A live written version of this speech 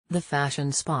The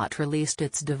Fashion Spot released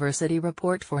its diversity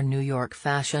report for New York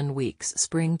Fashion Week's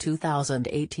Spring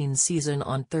 2018 season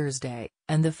on Thursday,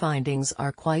 and the findings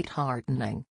are quite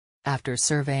heartening. After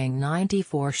surveying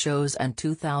 94 shows and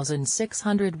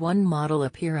 2,601 model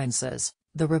appearances,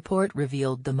 the report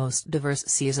revealed the most diverse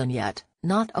season yet.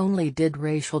 Not only did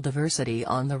racial diversity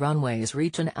on the runways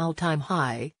reach an all-time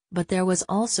high, but there was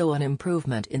also an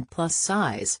improvement in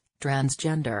plus-size,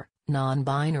 transgender,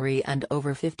 non-binary and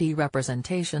over 50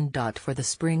 representation. For the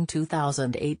spring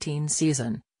 2018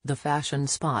 season, the Fashion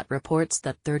Spot reports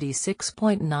that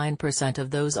 36.9%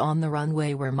 of those on the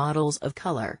runway were models of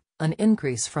color, an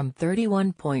increase from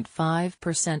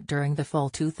 31.5% during the fall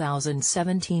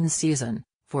 2017 season.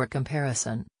 For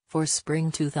comparison, for spring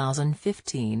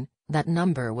 2015, that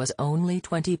number was only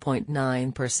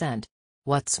 20.9%.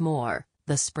 What's more,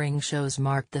 the spring shows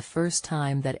marked the first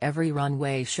time that every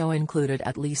runway show included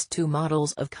at least 2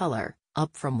 models of color,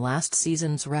 up from last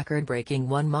season's record-breaking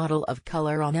 1 model of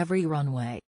color on every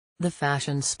runway. The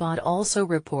Fashion Spot also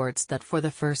reports that for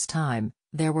the first time,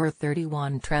 there were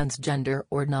 31 transgender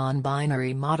or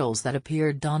non-binary models that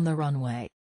appeared on the runway.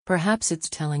 Perhaps it's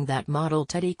telling that model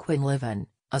Teddy Quinlivan,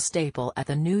 a staple at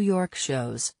the New York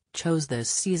shows, chose this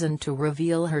season to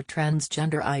reveal her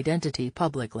transgender identity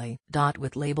publicly.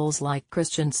 With labels like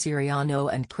Christian Siriano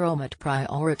and Chromat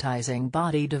prioritizing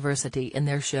body diversity in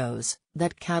their shows,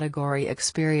 that category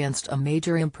experienced a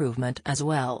major improvement as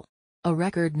well. A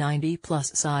record 90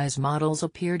 plus-size models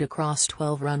appeared across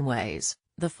 12 runways.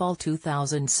 The fall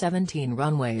 2017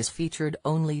 runways featured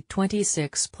only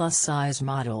 26 plus-size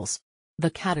models.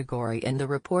 The category in the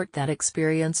report that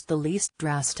experienced the least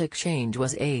drastic change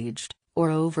was aged, or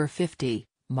over 50,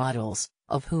 models,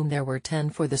 of whom there were 10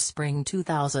 for the spring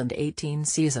 2018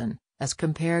 season, as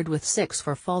compared with 6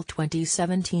 for fall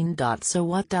 2017. So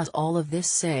what does all of this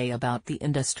say about the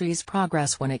industry's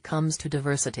progress when it comes to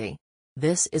diversity?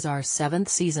 This is our 7th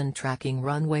season tracking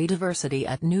runway diversity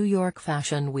at New York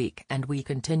Fashion Week, and we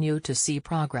continue to see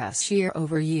progress year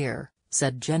over year,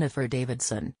 said Jennifer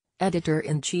Davidson,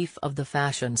 editor-in-chief of the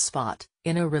Fashion Spot,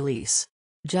 in a release.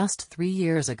 Just 3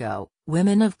 years ago,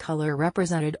 women of color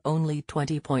represented only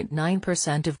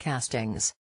 20.9% of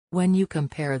castings. When you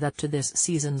compare that to this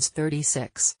season's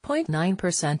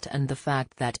 36.9% and the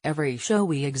fact that every show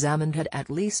we examined had at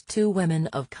least 2 women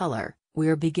of color,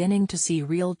 we're beginning to see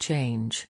real change.